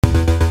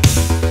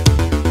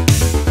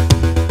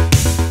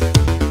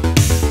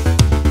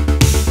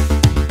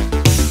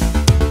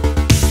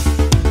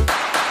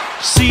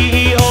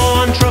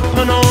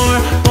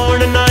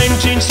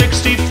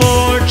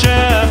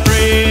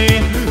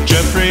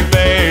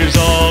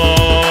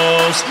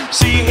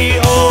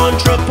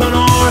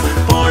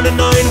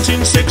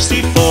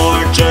1964,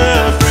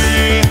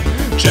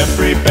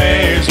 Jeffrey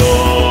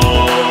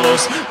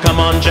Bezos. Come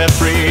on,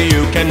 Jeffrey,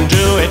 you can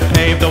do it.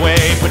 Pave the way,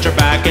 put your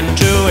back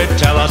into it.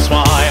 Tell us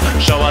why,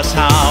 show us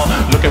how.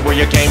 Look at where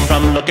you came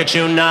from, look at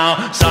you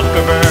now.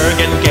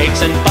 Zuckerberg and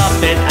Gates and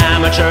Buffett,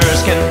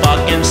 amateurs can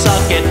fucking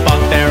suck it.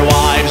 Fuck their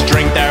wives,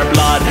 drink their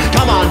blood.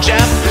 Come on,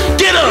 Jeff,